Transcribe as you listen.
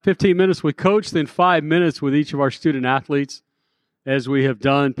15 minutes with Coach, then 5 minutes with each of our student athletes. As we have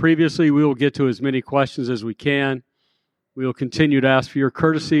done previously, we will get to as many questions as we can. We will continue to ask for your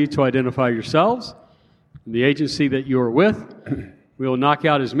courtesy to identify yourselves and the agency that you are with. We will knock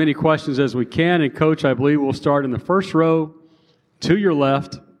out as many questions as we can. And, Coach, I believe we'll start in the first row to your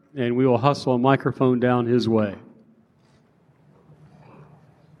left, and we will hustle a microphone down his way.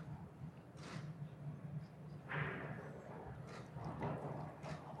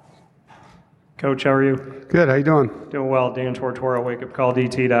 Coach, how are you? Good. How you doing? Doing well. Dan Tortora,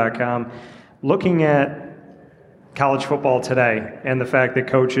 wakeupcalldt.com. Looking at college football today and the fact that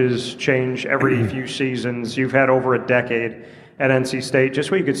coaches change every few seasons, you've had over a decade at NC State.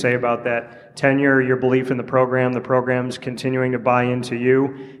 Just what you could say about that tenure, your belief in the program's continuing to buy into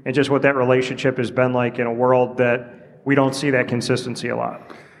you, and just what that relationship has been like in a world that we don't see that consistency a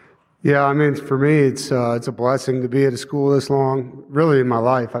lot. Yeah, I mean, for me, it's a blessing to be at a school this long. Really, in my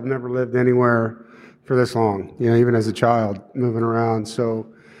life, I've never lived anywhere for this long. You know, even as a child, moving around. So,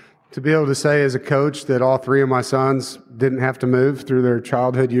 to be able to say as a coach that all three of my sons didn't have to move through their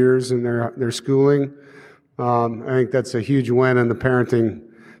childhood years and their schooling, I think that's a huge win in the parenting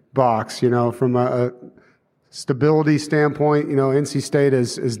box. You know, from a stability standpoint, you know, NC State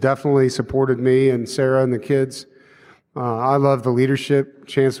has definitely supported me and Sarah and the kids. I love the leadership.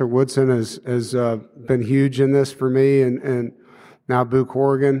 Chancellor Woodson has been huge in this for me, and now Boo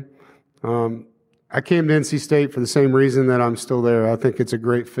Corrigan. I came to NC State for the same reason that I'm still there. I think it's a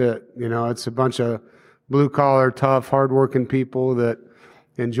great fit. You know, it's a bunch of blue-collar, tough, hard-working people that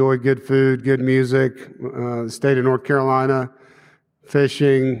enjoy good food, good music. The state of North Carolina,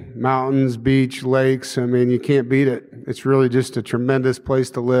 fishing, mountains, beach, lakes. I mean, you can't beat it. It's really just a tremendous place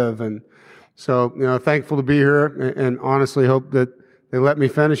to live, and so, you know, thankful to be here, and honestly hope that they let me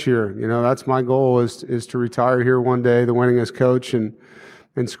finish here. You know, that's my goal is to retire here one day, the winningest coach in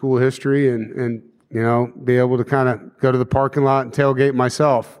school history, and you know, be able to kind of go to the parking lot and tailgate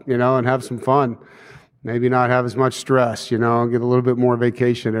myself, you know, and have some fun. Maybe not have as much stress, you know, get a little bit more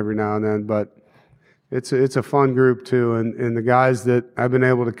vacation every now and then. But it's a fun group too, and the guys that I've been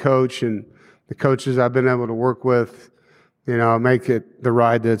able to coach and the coaches I've been able to work with, you know, make it the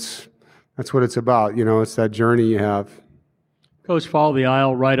ride that's what it's about. You know, it's that journey you have. Coach, follow the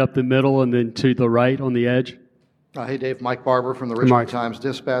aisle right up the middle and then to the right on the edge. Hey, Dave. Mike Barber from the Richmond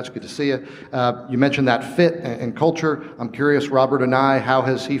Times-Dispatch. Good to see you. You mentioned that fit and culture. I'm curious, Robert and how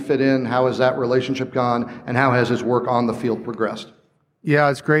has he fit in? How has that relationship gone? And how has his work on the field progressed? Yeah,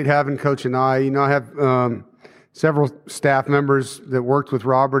 it's great having Coach and I. You know, I have several staff members that worked with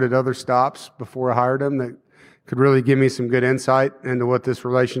Robert at other stops before I hired him that could really give me some good insight into what this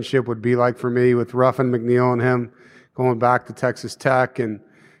relationship would be like for me with Ruffin McNeil and him going back to Texas Tech and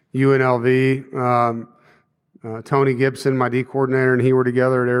UNLV. Tony Gibson, my D coordinator, and he were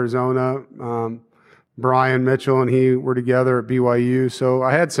together at Arizona. Brian Mitchell and he were together at BYU. So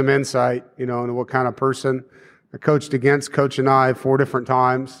I had some insight, you know, into what kind of person. I coached against Coach and I 4 different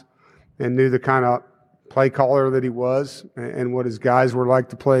times and knew the kind of play caller that he was and what his guys were like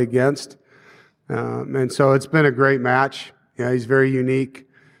to play against. And so it's been a great match. Yeah, he's very unique.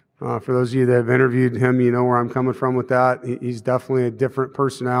 For those of you that have interviewed him, you know where I'm coming from with that. He's definitely a different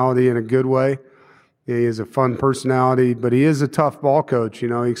personality in a good way. He is a fun personality, but he is a tough ball coach. You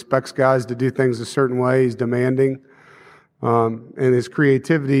know, he expects guys to do things a certain way. He's demanding. And his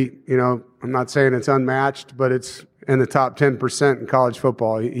creativity, you know, I'm not saying it's unmatched, but it's in the top 10% in college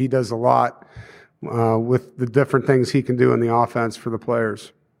football. He does a lot with the different things he can do in the offense for the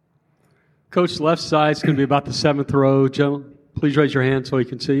players. Coach, left side is going to be about the 7th row. Gentlemen, please raise your hand so he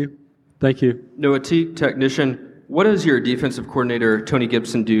can see you. Thank you. Noah T, technician. What does your defensive coordinator, Tony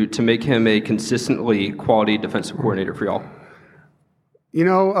Gibson, do to make him a consistently quality defensive coordinator for y'all? You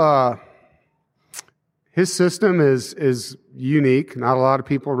know, his system is unique. Not a lot of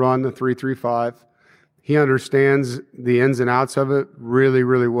people run the 3-3-5. He understands the ins and outs of it really,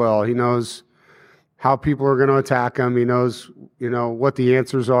 really well. He knows how people are going to attack him. He knows, you know, what the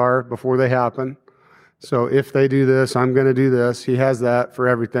answers are before they happen. So if they do this, I'm going to do this. He has that for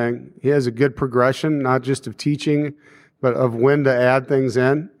everything. He has a good progression, not just of teaching, but of when to add things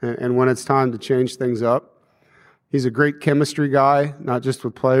in and when it's time to change things up. He's a great chemistry guy, not just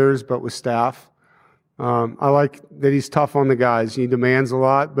with players, but with staff. I like that he's tough on the guys. He demands a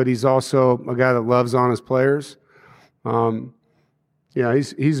lot, but he's also a guy that loves on his players. Yeah,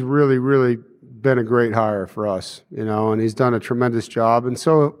 he's really, really been a great hire for us, you know, and he's done a tremendous job, and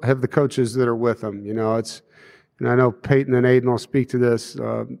so have the coaches that are with him. You know, and I know Peyton and Aiden will speak to this.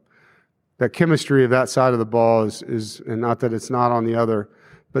 That chemistry of that side of the ball is, and not that it's not on the other,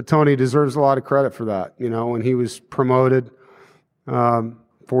 but Tony deserves a lot of credit for that. You know, when he was promoted,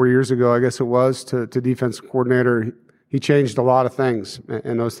 4 years ago, I guess it was, to defensive coordinator, he changed a lot of things,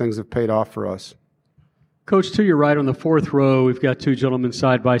 and those things have paid off for us. Coach, to your right on the fourth row, we've got two gentlemen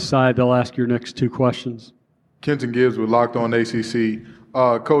side by side. They'll ask your next two questions. Kenton Gibbs with Locked On ACC.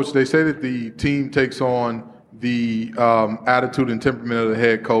 Coach, they say that the team takes on the attitude and temperament of the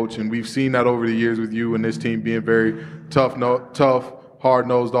head coach, and we've seen that over the years with you and this team being very tough,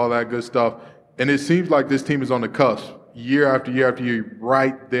 hard-nosed, all that good stuff. And it seems like this team is on the cusp, year after year after year,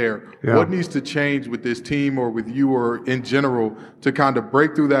 right there. Yeah. What needs to change with this team or with you or in general to kind of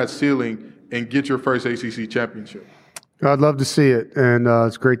break through that ceiling and get your first ACC championship? I'd love to see it, and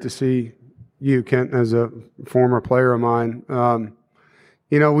it's great to see you, Kent, as a former player of mine.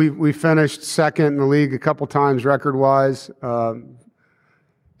 We finished second in the league a couple times record-wise,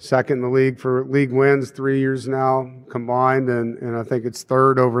 second in the league for league wins 3 years now combined, and I think it's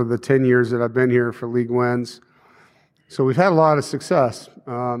third over the 10 years that I've been here for league wins. So we've had a lot of success.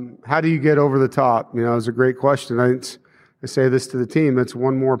 How do you get over the top? It's a great question. I say this to the team, it's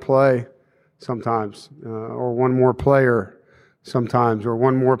one more play sometimes, or one more player sometimes, or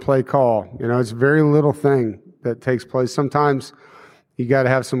one more play call. It's a very little thing that takes place. Sometimes you got to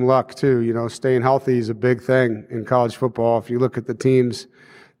have some luck too. Staying healthy is a big thing in college football. If you look at the teams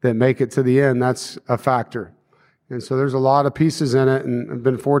that make it to the end, that's a factor. And so there's a lot of pieces in it, and I've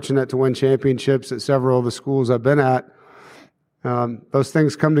been fortunate to win championships at several of the schools I've been at. Those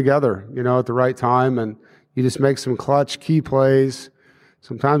things come together, at the right time, and you just make some clutch key plays.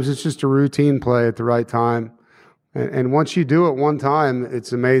 Sometimes it's just a routine play at the right time. And once you do it one time,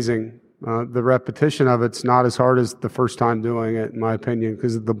 it's amazing. The repetition of it's not as hard as the first time doing it, in my opinion,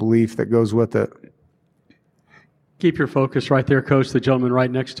 because of the belief that goes with it. Keep your focus right there, Coach, the gentleman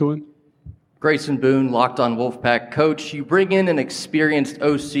right next to him. Grayson Boone, Locked On Wolfpack. Coach, you bring in an experienced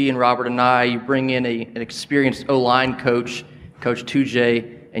OC in Robert and I. You bring in an experienced O-line coach, Coach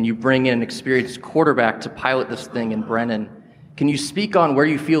Tujay, and you bring in an experienced quarterback to pilot this thing in Brennan. Can you speak on where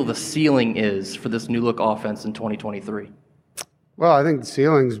you feel the ceiling is for this new look offense in 2023? Well, I think the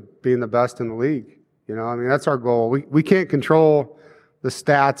ceiling's being the best in the league. That's our goal. We can't control the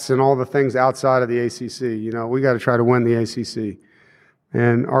stats and all the things outside of the ACC. We got to try to win the ACC.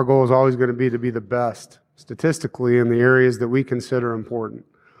 And our goal is always going to be the best statistically in the areas that we consider important.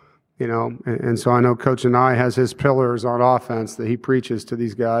 And so I know Coach Anai has his pillars on offense that he preaches to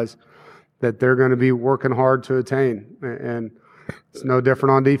these guys that they're going to be working hard to attain. And it's no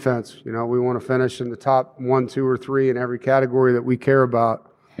different on defense. We want to finish in the top 1, 2, or 3 in every category that we care about.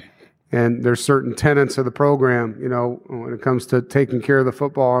 And there's certain tenets of the program, when it comes to taking care of the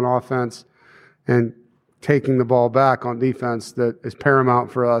football on offense and taking the ball back on defense that is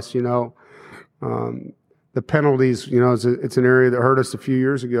paramount for us. The penalties, it's an area that hurt us a few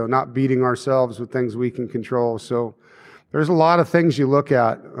years ago, not beating ourselves with things we can control. So there's a lot of things you look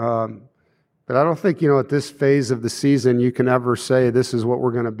at. But I don't think, at this phase of the season, you can ever say this is what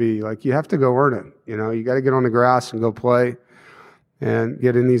we're going to be. Like, you have to go earn it. You got to get on the grass and go play and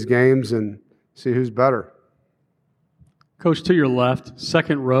get in these games and see who's better. Coach, to your left,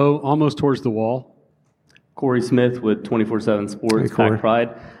 second row, almost towards the wall. Corey Smith with 24/7 Sports, Hey, Pack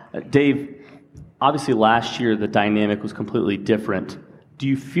Pride. Dave, obviously last year the dynamic was completely different. Do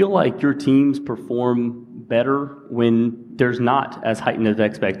you feel like your teams perform better when there's not as heightened of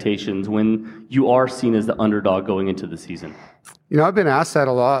expectations, when you are seen as the underdog going into the season? I've been asked that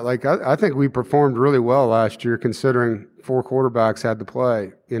a lot. Like, I think we performed really well last year considering 4 quarterbacks had to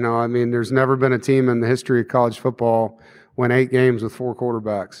play. There's never been a team in the history of college football win 8 games with 4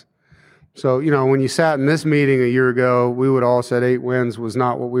 quarterbacks. So, when you sat in this meeting a year ago, we would all said 8 wins was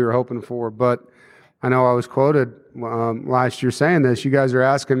not what we were hoping for. But I know I was quoted last year saying this. You guys are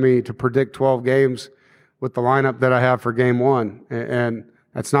asking me to predict 12 games with the lineup that I have for game 1. And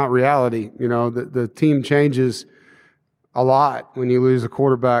that's not reality. The team changes a lot when you lose a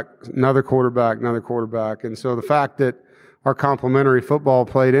quarterback, another quarterback. And so the fact that our complementary football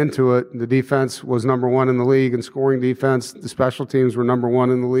played into it, the defense was number 1 in the league in scoring defense. The special teams were number 1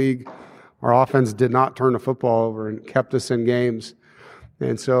 in the league. Our offense did not turn the football over and kept us in games.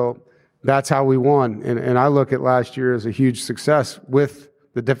 And so that's how we won. And I look at last year as a huge success with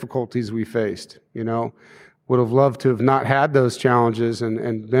the difficulties we faced. Would have loved to have not had those challenges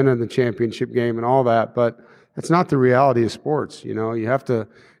and been in the championship game and all that, but that's not the reality of sports. You have to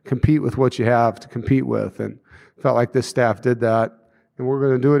compete with what you have to compete with, and felt like this staff did that, and we're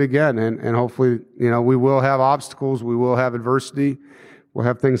going to do it again. And hopefully, we will have obstacles, we will have adversity, we'll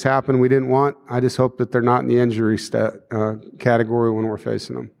have things happen we didn't want. I just hope that they're not in the injury category when we're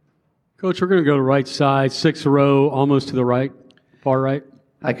facing them. Coach, we're going to go to right side, 6th row, almost to the right, far right.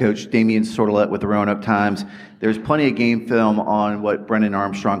 Hi, Coach. Damian Sordelette with the Roanoke Times. There's plenty of game film on what Brennan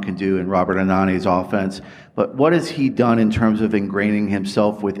Armstrong can do in Robert Anane's offense, but what has he done in terms of ingraining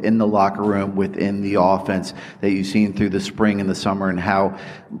himself within the locker room, within the offense that you've seen through the spring and the summer, and how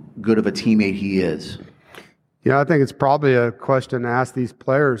good of a teammate he is? Yeah, I think it's probably a question to ask these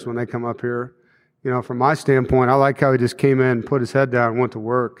players when they come up here. You know, from my standpoint, I like how he just came in, put his head down, and went to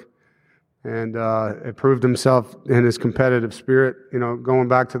work. And it proved himself in his competitive spirit. You know, going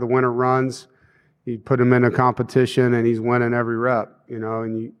back to the winter runs, he put him in a competition, and he's winning every rep. You know,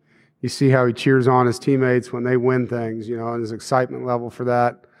 and you see how he cheers on his teammates when they win things. You know, and his excitement level for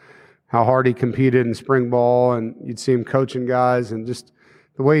that. How hard he competed in spring ball, and you'd see him coaching guys, and just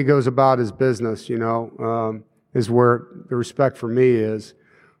the way he goes about his business. You know, is where the respect for me is.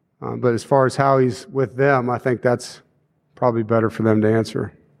 But as far as how he's with them, I think that's probably better for them to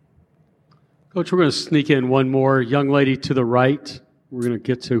answer. Coach, we're going to sneak in one more. Young lady to the right. We're going to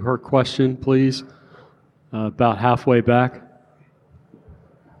get to her question, please. About halfway back.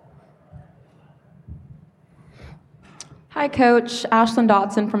 Hi, Coach. Ashlyn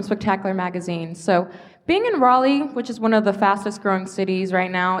Dotson from Spectacular Magazine. So, being in Raleigh, which is one of the fastest growing cities right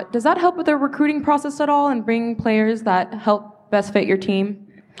now, does that help with the recruiting process at all and bringing players that help best fit your team?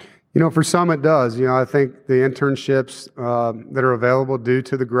 You know, for some it does. You know, I think the internships that are available due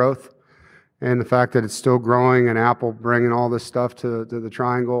to the growth and the fact that it's still growing and Apple bringing all this stuff to the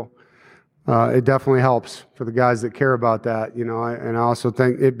Triangle, it definitely helps for the guys that care about that. You know, and I also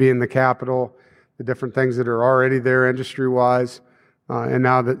think it being the capital, the different things that are already there industry-wise, and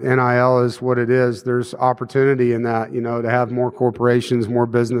now that NIL is what it is, there's opportunity in that, you know, to have more corporations, more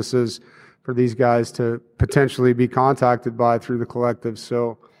businesses for these guys to potentially be contacted by through the collective.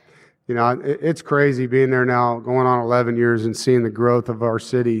 So, you know, it's crazy being there now, going on 11 years and seeing the growth of our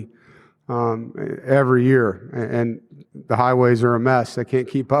city every year. And the highways are a mess. They can't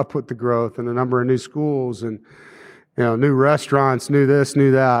keep up with the growth and the number of new schools and, you know, new restaurants, new this,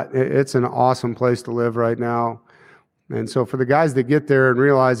 new that. It's an awesome place to live right now. And so for the guys that get there and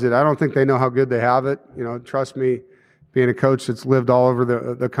realize it, I don't think they know how good they have it. You know, trust me, being a coach that's lived all over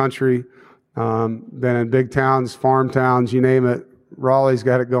the country, been in big towns, farm towns, you name it, Raleigh's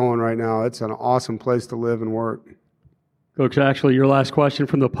got it going right now. It's an awesome place to live and work. Coach, actually, your last question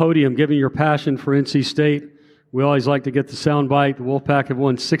from the podium, given your passion for NC State, we always like to get the soundbite. The Wolfpack have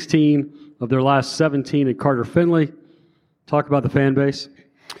won 16 of their last 17 at Carter Finley. Talk about the fan base.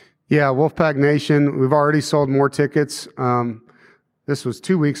 Yeah, Wolfpack Nation, we've already sold more tickets. This was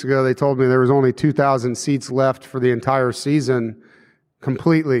 2 weeks ago. They told me there was only 2,000 seats left for the entire season,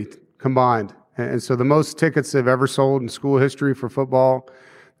 completely combined. And so the most tickets they've ever sold in school history for football,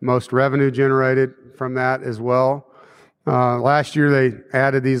 most revenue generated from that as well. Last year they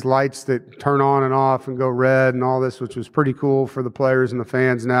added these lights that turn on and off and go red and all this, which was pretty cool for the players and the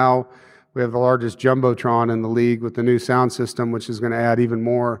fans. Now we have the largest jumbotron in the league with the new sound system, which is going to add even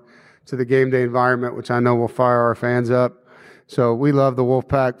more to the game day environment, which I know will fire our fans up. So we love the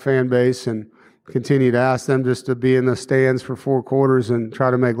Wolfpack fan base and continue to ask them just to be in the stands for 4 quarters and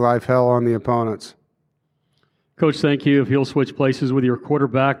try to make life hell on the opponents. Coach, thank you. If you'll switch places with your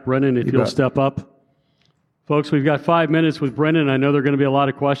quarterback, Brennan, if you'll step up. Folks, we've got 5 minutes with Brennan. I know there are going to be a lot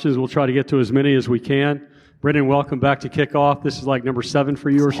of questions. We'll try to get to as many as we can. Brennan, welcome back to Kickoff. This is like number 7 for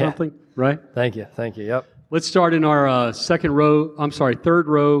you or something, right? Thank you, yep. Let's start in our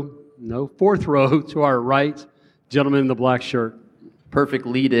fourth row to our right. Gentleman in the black shirt. Perfect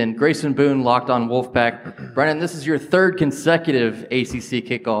lead-in. Grayson Boone, Locked On Wolfpack. Brennan, this is your 3rd consecutive ACC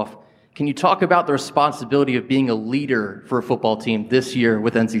kickoff. Can you talk about the responsibility of being a leader for a football team this year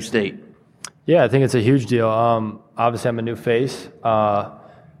with NC State? Yeah, I think it's a huge deal. Obviously, I'm a new face.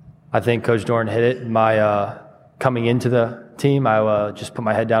 I think Coach Doran hit it. Coming into the team, I just put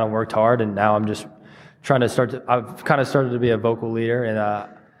my head down and worked hard, and now I'm just trying to I've kind of started to be a vocal leader, and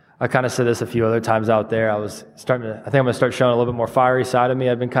I kind of said this a few other times out there. I think I'm going to start showing a little bit more fiery side of me.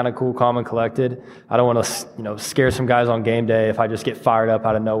 I've been kind of cool, calm, and collected. I don't want to, scare some guys on game day if I just get fired up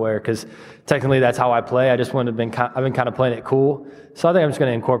out of nowhere, because technically that's how I play. I've been kind of playing it cool. So I think I'm just going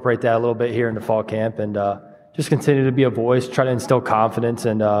to incorporate that a little bit here into fall camp and just continue to be a voice, try to instill confidence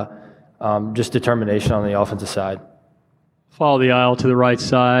and just determination on the offensive side. Follow the aisle to the right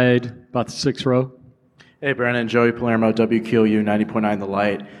side, about the 6th row. Hey, Brennan, Joey Palermo, WQLU 90.9 The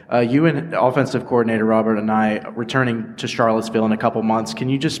Light. You and offensive coordinator Robert and I returning to Charlottesville in a couple months. Can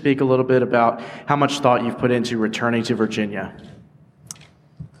you just speak a little bit about how much thought you've put into returning to Virginia?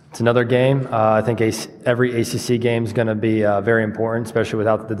 It's another game. I think every ACC game is going to be very important, especially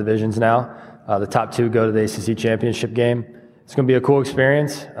without the divisions now. The top 2 go to the ACC championship game. it's going to be a cool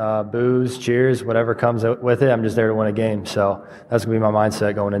experience. Boos, cheers, whatever comes with it. I'm just there to win a game. So that's going to be my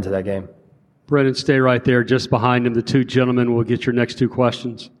mindset going into that game. Brennan, stay right there just behind him. The two gentlemen will get your next two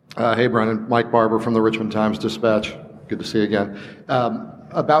questions. Hey, Brennan. Mike Barber from the Richmond Times-Dispatch. Good to see you again.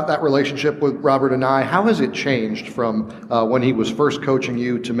 About that relationship with Robert Anae, how has it changed from when he was first coaching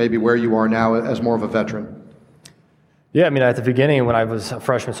you to maybe where you are now as more of a veteran? Yeah, I mean, at the beginning when I was a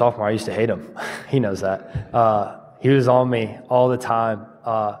freshman, sophomore, I used to hate him. He knows that. He was on me all the time.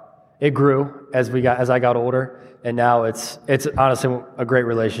 It grew as I got older, and now it's honestly a great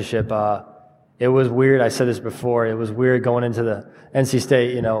relationship. It was weird. I said this before. It was weird going into the NC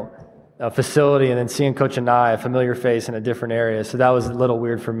State, facility and then seeing Coach Anae, a familiar face in a different area. So that was a little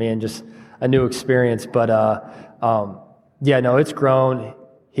weird for me and just a new experience. But it's grown.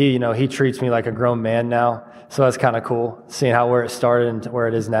 He treats me like a grown man now. So that's kind of cool, seeing where it started and where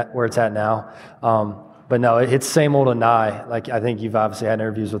it's at now. But no, it's same old Anae. Like, I think you've obviously had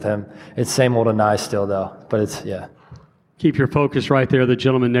interviews with him. It's same old Anae still, though. But Keep your focus right there. The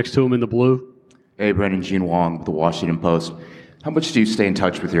gentleman next to him in the blue. Hey, Brennan, Gene Wong with the Washington Post. How much do you stay in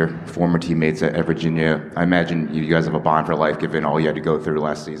touch with your former teammates at Virginia? I imagine you guys have a bond for life given all you had to go through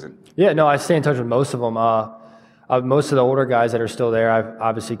last season. Yeah, no, I stay in touch with most of them. Most of the older guys that are still there, I've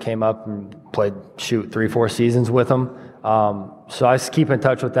obviously came up and played, 3-4 seasons with them. So I keep in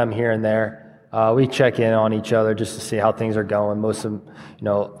touch with them here and there. We check in on each other just to see how things are going. Most of them,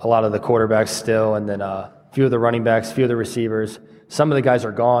 a lot of the quarterbacks still, and then a few of the running backs, a few of the receivers. Some of the guys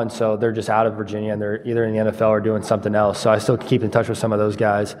are gone, so they're just out of Virginia, and they're either in the NFL or doing something else. So I still keep in touch with some of those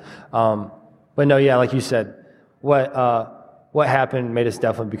guys. But no, yeah, like you said, what happened made us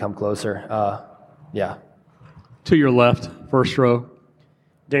definitely become closer. To your left, first row.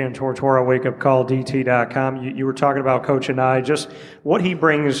 Dan Tortora, wakeupcalldt.com. You were talking about Coach Anae, just what he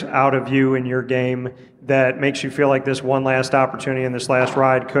brings out of you in your game that makes you feel like this one last opportunity and this last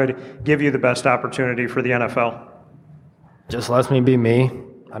ride could give you the best opportunity for the NFL. Just lets me be me.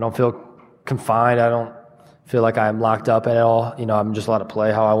 I don't feel confined. I don't feel like I'm locked up at all. I'm just allowed to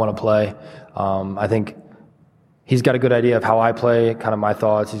play how I want to play. I think he's got a good idea of how I play, kind of my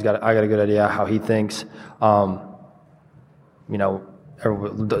thoughts. I got a good idea how he thinks.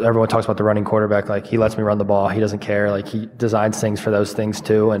 Everyone talks about the running quarterback. Like, he lets me run the ball. He doesn't care. Like, he designs things for those things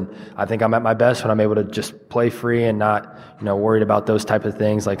too. And I think I'm at my best when I'm able to just play free and not, worried about those type of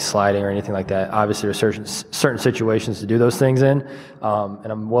things like sliding or anything like that. Obviously, there's certain situations to do those things in,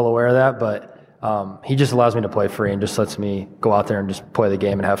 and I'm well aware of that. But he just allows me to play free and just lets me go out there and just play the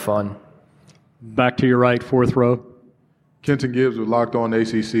game and have fun. Back to your right, fourth row. Kenton Gibbs with Locked On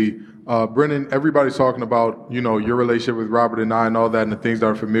ACC. Brennan, everybody's talking about, your relationship with Robert Anae and all that and the things that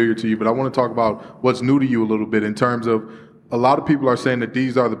are familiar to you, but I want to talk about what's new to you a little bit in terms of a lot of people are saying that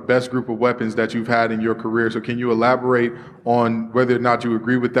these are the best group of weapons that you've had in your career. So can you elaborate on whether or not you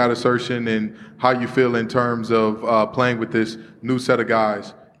agree with that assertion and how you feel in terms of playing with this new set of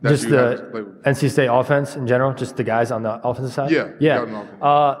guys? Just the NC State offense in general, just the guys on the offensive side? Yeah.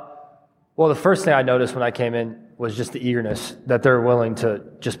 Well, the first thing I noticed when I came in was just the eagerness that they're willing to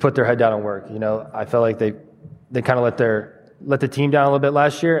just put their head down and work. I felt like they kind of let the team down a little bit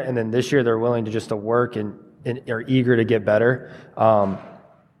last year, and then this year they're willing to work and are eager to get better.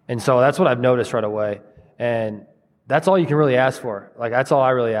 And so that's what I've noticed right away. And that's all you can really ask for. Like, that's all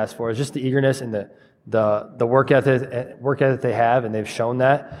I really ask for is just the eagerness and the work ethic they have, and they've shown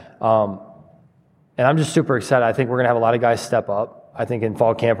that. And I'm just super excited. I think we're going to have a lot of guys step up. I think in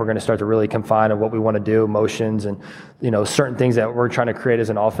fall camp we're going to start to really confine on what we want to do, motions, and certain things that we're trying to create as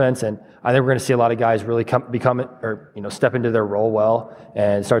an offense. And I think we're going to see a lot of guys really step into their role well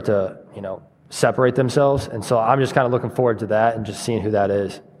and start to separate themselves. And so I'm just kind of looking forward to that and just seeing who that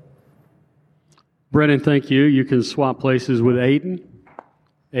is. Brennan, thank you. You can swap places with Aiden.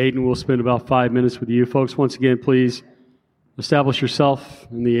 Aiden will spend about 5 minutes with you. Folks, once again, please establish yourself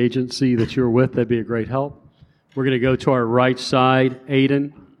in the agency that you're with. That'd be a great help. We're going to go to our right side.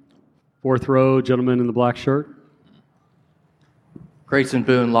 Aiden, fourth row, gentleman in the black shirt. Grayson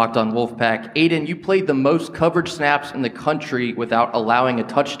Boone, Locked On Wolfpack. Aiden, you played the most coverage snaps in the country without allowing a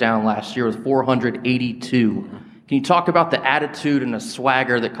touchdown last year with 482. Can you talk about the attitude and the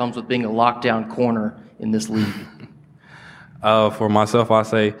swagger that comes with being a lockdown corner in this league? For myself, I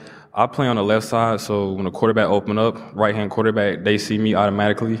say I play on the left side, so when the quarterback open up, right-hand quarterback, they see me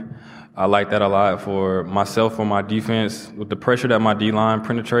automatically. I like that a lot for myself, for my defense. With the pressure that my D-line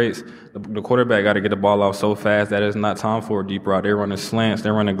penetrates, the quarterback got to get the ball off so fast that it's not time for a deep route. They're running slants,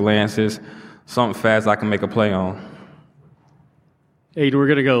 they're running glances, something fast I can make a play on. Aiden, we're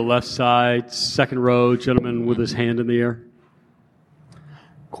going to go left side, second row, gentleman with his hand in the air.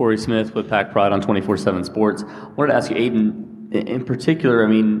 Corey Smith with Pack Pride on 24/7 Sports. I wanted to ask you, Aiden, In particular, I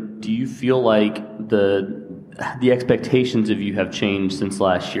mean, do you feel like the expectations of you have changed since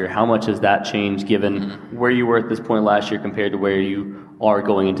last year? How much has that changed given where you were at this point last year compared to where you are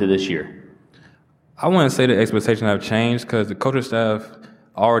going into this year? I wouldn't say the expectations have changed because the coaching staff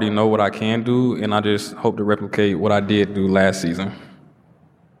already know what I can do, and I just hope to replicate what I did do last season.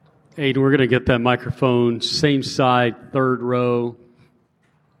 Aiden, we're going to get that microphone, same side, third row.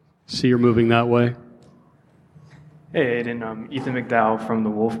 See you're moving that way. Hey, Aiden. Ethan McDowell from the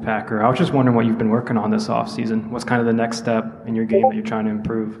Wolfpacker. I was just wondering what you've been working on this offseason. What's kind of the next step in your game that you're trying to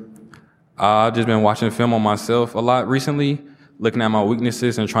improve? I've just been watching film on myself a lot recently, looking at my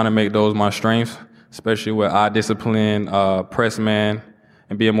weaknesses and trying to make those my strengths, especially with eye discipline, press man,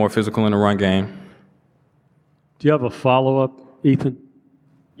 and being more physical in the run game. Do you have a follow-up, Ethan?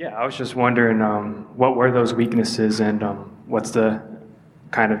 Yeah, I was just wondering what were those weaknesses and what's the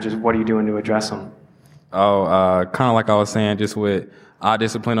kind of just what are you doing to address them? Kind of like I was saying, just with eye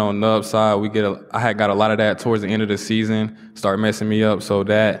discipline on the upside, I had got a lot of that towards the end of the season, start messing me up. So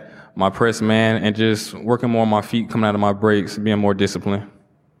that, my press man, and just working more on my feet, coming out of my breaks, being more disciplined.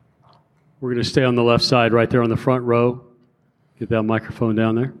 We're going to stay on the left side right there on the front row. Get that microphone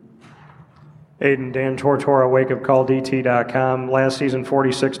down there. Aiden, Dan Tortora, wakeupcalldt.com. Last season,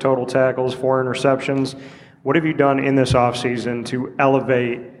 46 total tackles, 4 interceptions. What have you done in this offseason to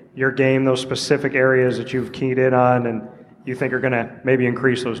elevate your game, those specific areas that you've keyed in on and you think are going to maybe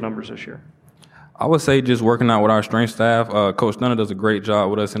increase those numbers this year? I would say just working out with our strength staff. Coach Dunner does a great job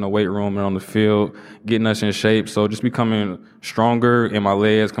with us in the weight room and on the field, getting us in shape. So just becoming stronger in my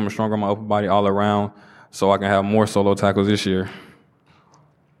legs, coming stronger in my upper body all around so I can have more solo tackles this year.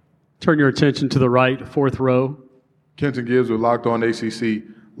 Turn your attention to the right, fourth row. Kenton Gibbs with Locked On ACC.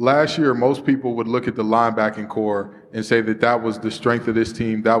 Last year, most people would look at the linebacking core and say that was the strength of this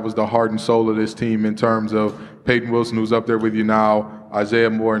team. That was the heart and soul of this team in terms of Peyton Wilson, who's up there with you now, Isaiah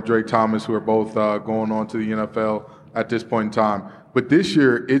Moore and Drake Thomas, who are both going on to the NFL at this point in time. But this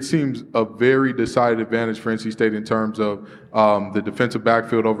year, it seems a very decided advantage for NC State in terms of the defensive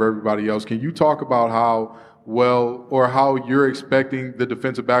backfield over everybody else. Can you talk about how you're expecting the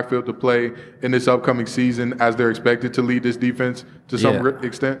defensive backfield to play in this upcoming season as they're expected to lead this defense to some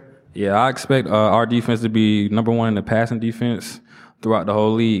extent? Yeah, I expect our defense to be number one in the passing defense throughout the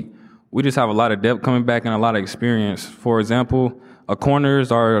whole league. We just have a lot of depth coming back and a lot of experience. For example, our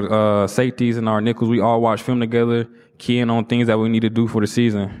corners, our safeties, and our nickels, we all watch film together, keying on things that we need to do for the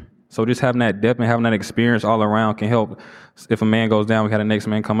season. So just having that depth and having that experience all around can help. If a man goes down, we have the next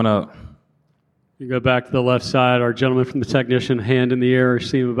man coming up. You go back to the left side. Our gentleman from the technician, hand in the air.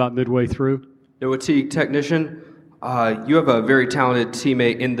 See him about midway through. Noah Teague, technician. You have a very talented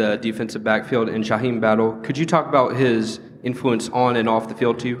teammate in the defensive backfield in Shaheem Battle. Could you talk about his influence on and off the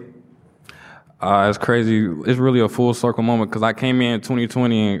field to you? It's crazy. It's really a full circle moment because I came in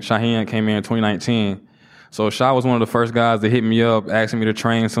 2020 and Shaheem came in 2019. So Shah was one of the first guys that hit me up, asking me to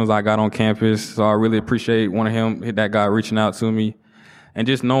train as soon as I got on campus. So I really appreciate one of him, that guy reaching out to me. And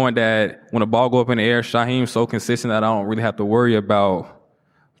just knowing that when the ball go up in the air, Shaheem's so consistent that I don't really have to worry about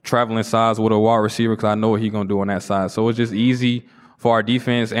traveling sides with a wide receiver because I know what he's going to do on that side. So it's just easy for our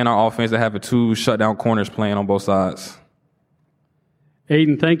defense and our offense to have the two shutdown corners playing on both sides.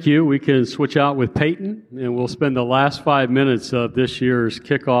 Aiden, thank you. We can switch out with Peyton, and we'll spend the last 5 minutes of this year's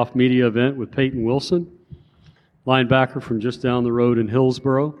kickoff media event with Peyton Wilson, linebacker from just down the road in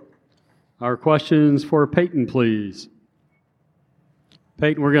Hillsboro. Our questions for Peyton, please.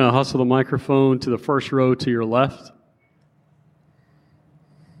 Peyton, we're going to hustle the microphone to the first row to your left.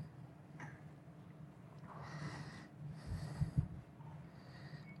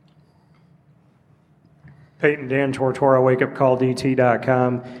 Peyton, Dan Tortora,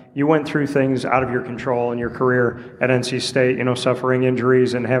 wakeupcalldt.com. You went through things out of your control in your career at NC State, suffering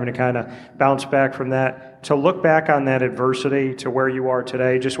injuries and having to kind of bounce back from that. To look back on that adversity to where you are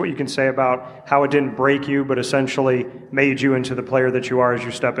today, just what you can say about how it didn't break you, but essentially made you into the player that you are as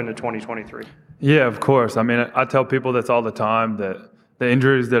you step into 2023. Yeah, of course. I mean, I tell people this all the time, that the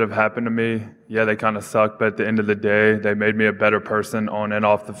injuries that have happened to me, yeah, they kind of suck, but at the end of the day, they made me a better person on and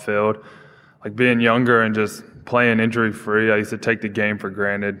off the field. Like being younger and just playing injury-free, I used to take the game for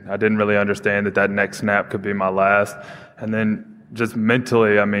granted. I didn't really understand that next snap could be my last. And then just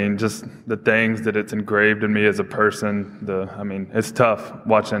mentally, I mean, just the things that it's engraved in me as a person, it's tough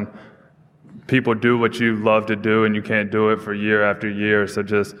watching people do what you love to do and you can't do it for year after year. So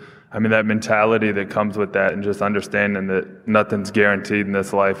that mentality that comes with that and just understanding that nothing's guaranteed in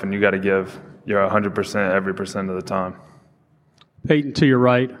this life and you got to give your 100% every percent of the time. Peyton, to your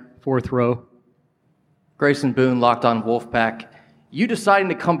right, fourth row. Grayson Boone, Locked On Wolfpack. You deciding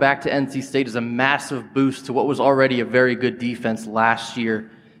to come back to NC State is a massive boost to what was already a very good defense last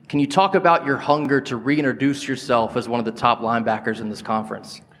year. Can you talk about your hunger to reintroduce yourself as one of the top linebackers in this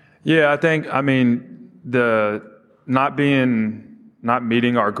conference? Yeah, the not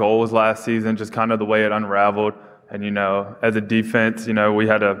meeting our goals last season, just kind of the way it unraveled. And, as a defense, we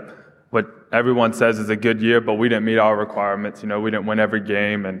had what everyone says is a good year, but we didn't meet our requirements. We didn't win every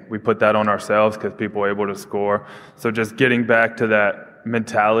game, and we put that on ourselves because people were able to score. So just getting back to that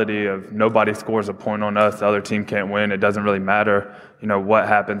mentality of nobody scores a point on us, the other team can't win. It doesn't really matter, what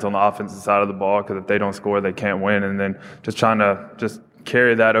happens on the offensive side of the ball, because if they don't score, they can't win. And then just trying to just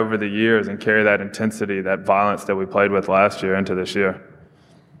carry that over the years and carry that intensity, that violence that we played with last year into this year.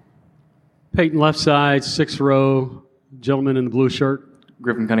 Peyton, left side, 6th row, gentleman in the blue shirt.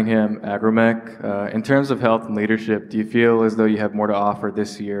 Griffin Cunningham, Agromech. In terms of health and leadership, do you feel as though you have more to offer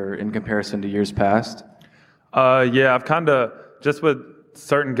this year in comparison to years past? Yeah, I've kind of, just with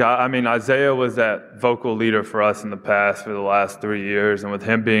certain guys, Isaiah was that vocal leader for us in the past for the last 3 years, and with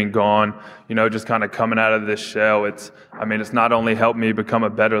him being gone, just kind of coming out of this shell, it's not only helped me become a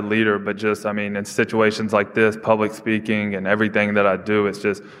better leader, but just, in situations like this, public speaking and everything that I do, it's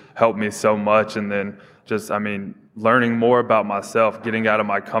just helped me so much. And then just, learning more about myself, getting out of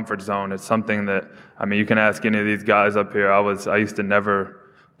my comfort zone. It's something that, you can ask any of these guys up here. I used to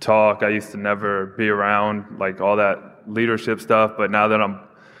never talk. I used to never be around like all that leadership stuff. But now that I'm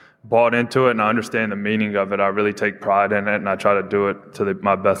bought into it and I understand the meaning of it, I really take pride in it, and I try to do it to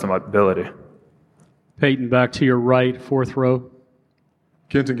my best of my ability. Peyton, back to your right, 4th row.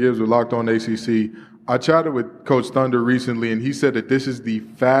 Kenton Gibbs with Locked On ACC. I chatted with Coach Thunder recently, and he said that this is the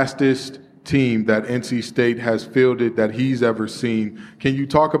fastest team that NC State has fielded that he's ever seen. Can you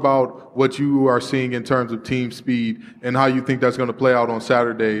talk about what you are seeing in terms of team speed and how you think that's going to play out on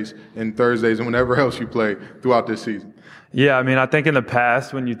Saturdays and Thursdays and whenever else you play throughout this season? Yeah, I think in the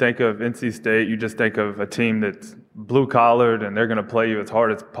past when you think of NC State, you just think of a team that's blue-collared and they're going to play you as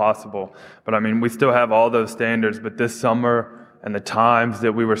hard as possible. But, we still have all those standards. But this summer and the times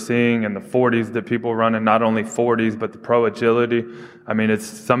that we were seeing and the 40s that people were running, not only 40s, but the pro agility, it's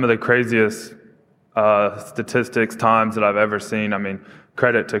some of the craziest statistics, times that I've ever seen.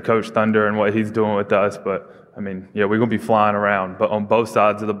 Credit to Coach Thunder and what he's doing with us. But, we're going to be flying around. But on both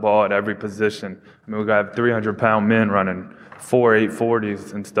sides of the ball at every position, we're going to have 300-pound men running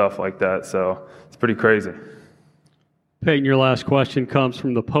 840s and stuff like that. So it's pretty crazy. Peyton, your last question comes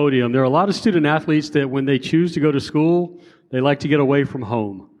from the podium. There are a lot of student athletes that when they choose to go to school, they like to get away from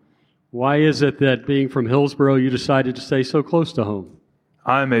home. Why is it that being from Hillsboro, you decided to stay so close to home?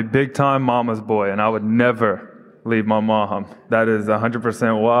 I'm a big-time mama's boy, and I would never leave my mom. That is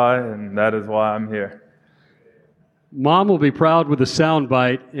 100% why, and that is why I'm here. Mom will be proud with a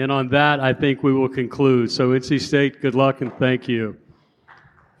soundbite, and on that, I think we will conclude. So, NC State, good luck and thank you.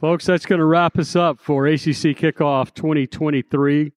 Folks, that's going to wrap us up for ACC Kickoff 2023.